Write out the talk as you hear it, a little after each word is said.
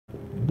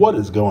What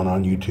is going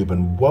on YouTube,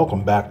 and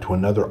welcome back to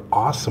another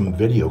awesome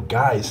video.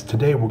 Guys,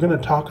 today we're going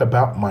to talk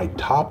about my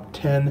top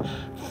 10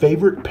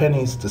 favorite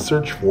pennies to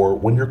search for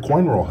when you're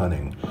coin roll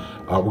hunting.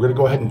 We're going to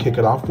go ahead and kick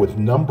it off with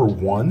number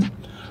one.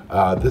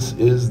 This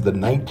is the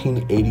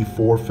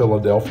 1984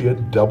 Philadelphia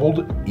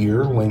doubled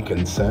ear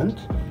Lincoln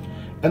cent.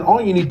 And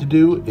all you need to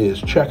do is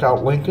check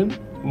out Lincoln,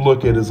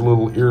 look at his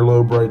little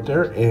earlobe right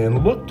there,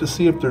 and look to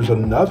see if there's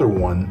another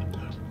one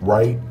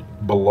right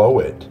below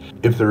it.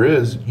 If there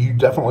is, you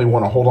definitely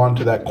want to hold on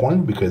to that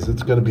coin because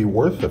it's going to be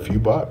worth a few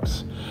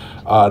bucks.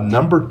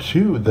 Number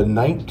two, the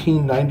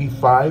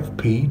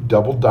 1995p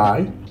double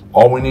die.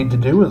 All we need to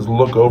do is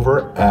look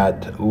over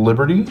at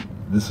Liberty.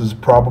 This is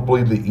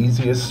probably the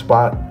easiest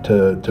spot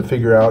to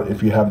figure out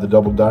if you have the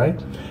double die.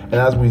 And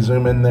as we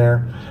zoom in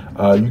there,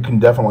 you can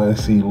definitely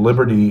see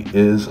Liberty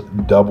is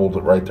doubled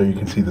right there. You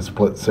can see the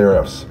split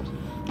serifs.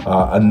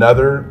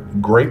 Another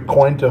great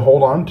coin to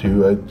hold on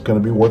to. It's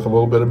going to be worth a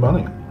little bit of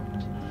money.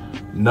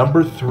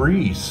 Number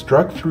three,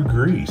 struck through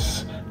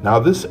grease. Now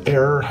this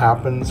error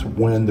happens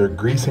when they're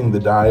greasing the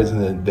dies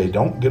and then they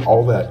don't get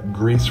all that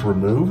grease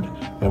removed.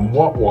 And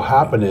what will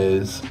happen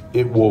is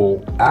it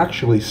will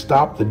actually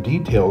stop the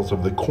details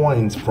of the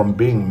coins from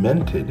being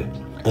minted.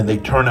 And they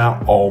turn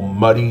out all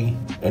muddy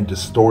and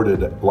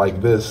distorted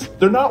like this.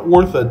 They're not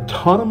worth a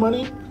ton of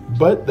money,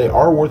 but they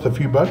are worth a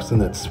few bucks,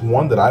 and it's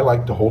one that I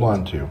like to hold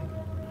on to.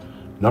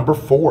 Number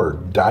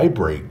four, die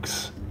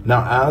breaks.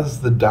 Now,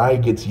 as the die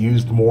gets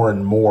used more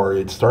and more,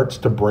 it starts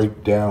to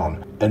break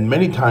down, and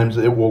many times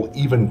it will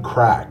even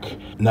crack.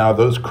 Now,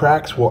 those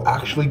cracks will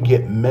actually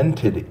get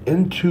minted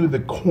into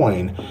the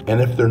coin,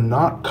 and if they're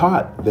not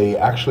caught, they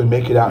actually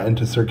make it out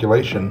into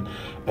circulation.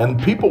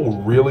 And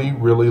people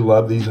really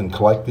love these and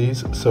collect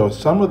these, so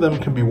some of them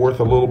can be worth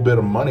a little bit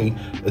of money,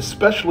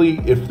 especially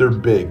if they're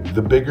big.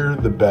 The bigger,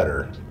 the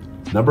better.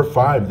 Number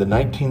five, the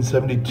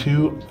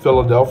 1972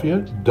 Philadelphia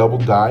double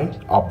die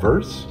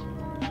obverse.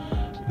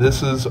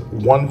 This is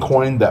one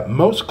coin that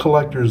most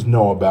collectors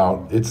know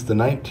about. It's the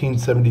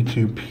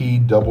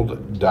 1972p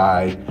doubled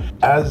die.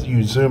 As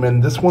you zoom in,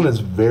 this one is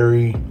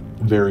very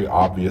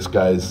obvious,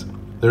 guys.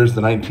 There's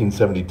the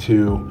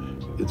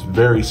 1972. It's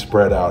very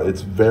spread out.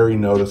 It's very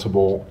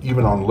noticeable,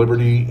 even on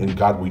Liberty and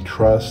God We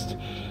Trust.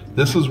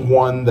 This is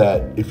one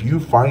that if you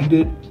find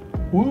it,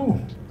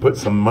 woo, put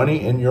some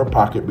money in your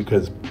pocket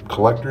because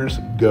collectors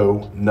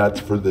go nuts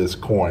for this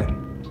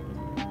coin.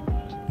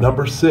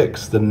 Number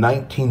six, the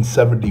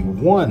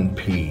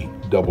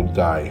 1971p double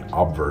die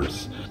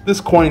obverse.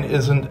 This coin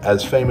isn't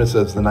as famous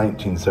as the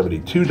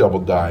 1972 double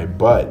die,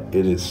 but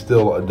it is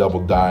still a double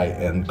die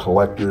and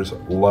collectors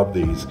love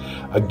these.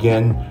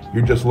 Again,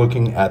 you're just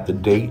looking at the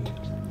date,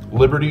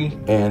 Liberty,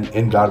 and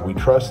In God We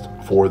Trust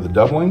for the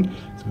doubling.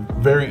 It's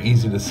very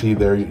easy to see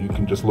there. You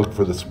can just look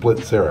for the split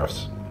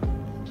serifs.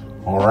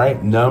 All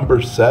right, number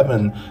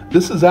seven.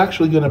 This is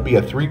actually going to be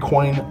a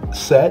 3-coin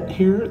set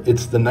here.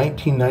 It's the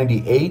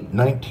 1998,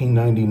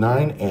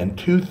 1999, and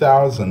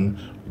 2000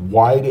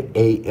 wide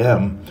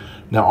AM.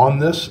 Now on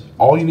this,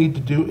 all you need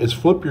to do is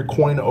flip your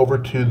coin over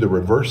to the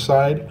reverse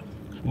side,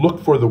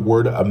 look for the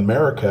word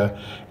America,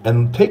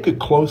 and take a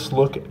close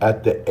look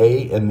at the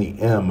A and the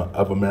M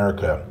of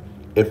America.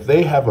 If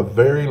they have a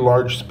very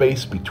large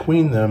space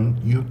between them,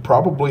 you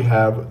probably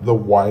have the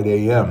wide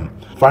AM.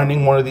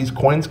 Finding one of these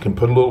coins can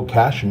put a little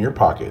cash in your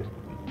pocket.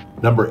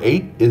 Number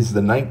eight is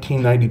the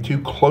 1992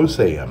 close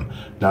AM.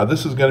 Now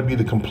this is going to be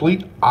the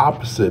complete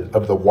opposite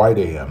of the wide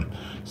AM.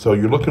 So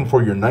you're looking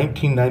for your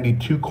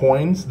 1992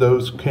 coins.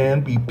 Those can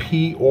be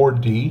P or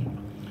D.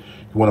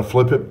 You want to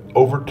flip it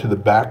over to the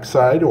back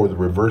side or the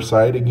reverse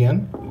side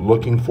again,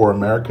 looking for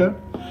America.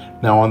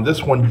 Now on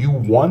this one, you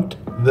want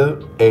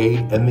the A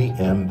and the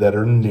M that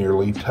are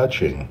nearly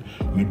touching.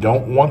 You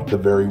don't want the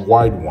very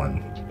wide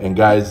one. And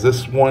guys,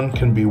 this one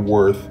can be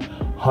worth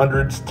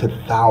hundreds to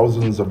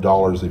thousands of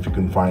dollars if you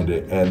can find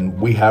it. And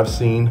we have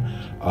seen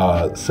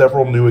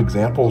several new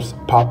examples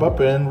pop up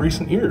in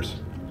recent years.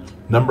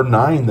 Number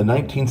nine, the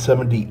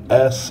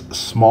 1970S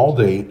small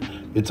date.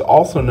 It's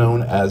also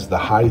known as the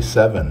high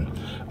 7.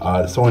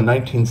 So in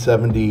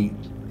 1970,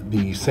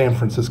 the San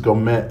Francisco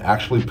Mint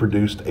actually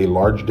produced a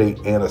large date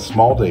and a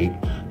small date,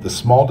 the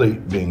small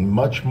date being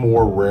much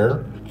more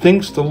rare.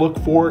 Things to look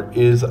for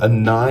is a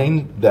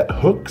 9 that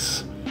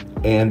hooks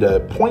and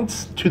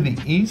points to the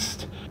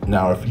east.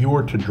 Now, if you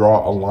were to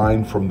draw a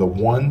line from the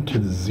 1 to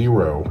the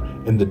 0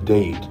 in the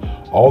date,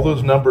 all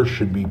those numbers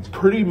should be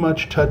pretty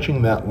much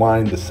touching that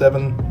line. The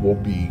 7 will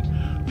be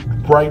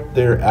right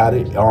there at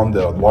it. On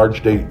the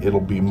large date,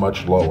 it'll be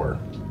much lower.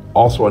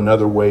 Also,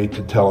 another way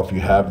to tell if you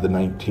have the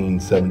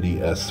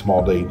 1970S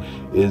small date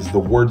is the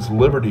words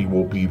Liberty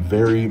will be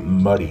very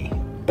muddy.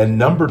 And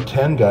number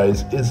 10,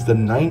 guys, is the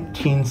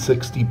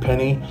 1960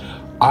 penny.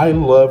 I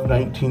love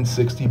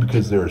 1960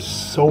 because there are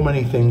so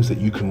many things that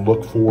you can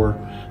look for.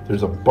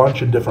 There's a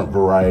bunch of different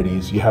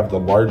varieties. You have the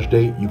large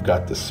date, you've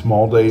got the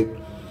small date,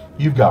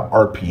 you've got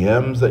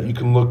RPMs that you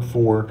can look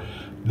for.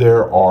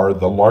 There are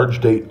the large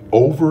date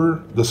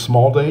over the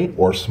small date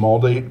or small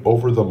date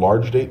over the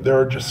large date. There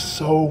are just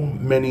so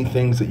many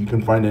things that you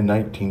can find in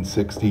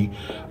 1960.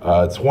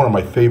 It's one of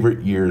my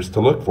favorite years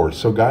to look for.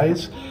 So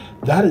guys,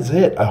 that is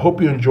it. I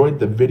hope you enjoyed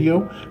the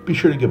video. Be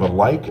sure to give a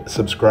like,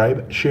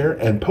 subscribe, share,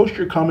 and post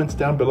your comments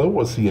down below.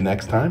 We'll see you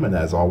next time. And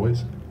as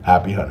always,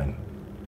 happy hunting.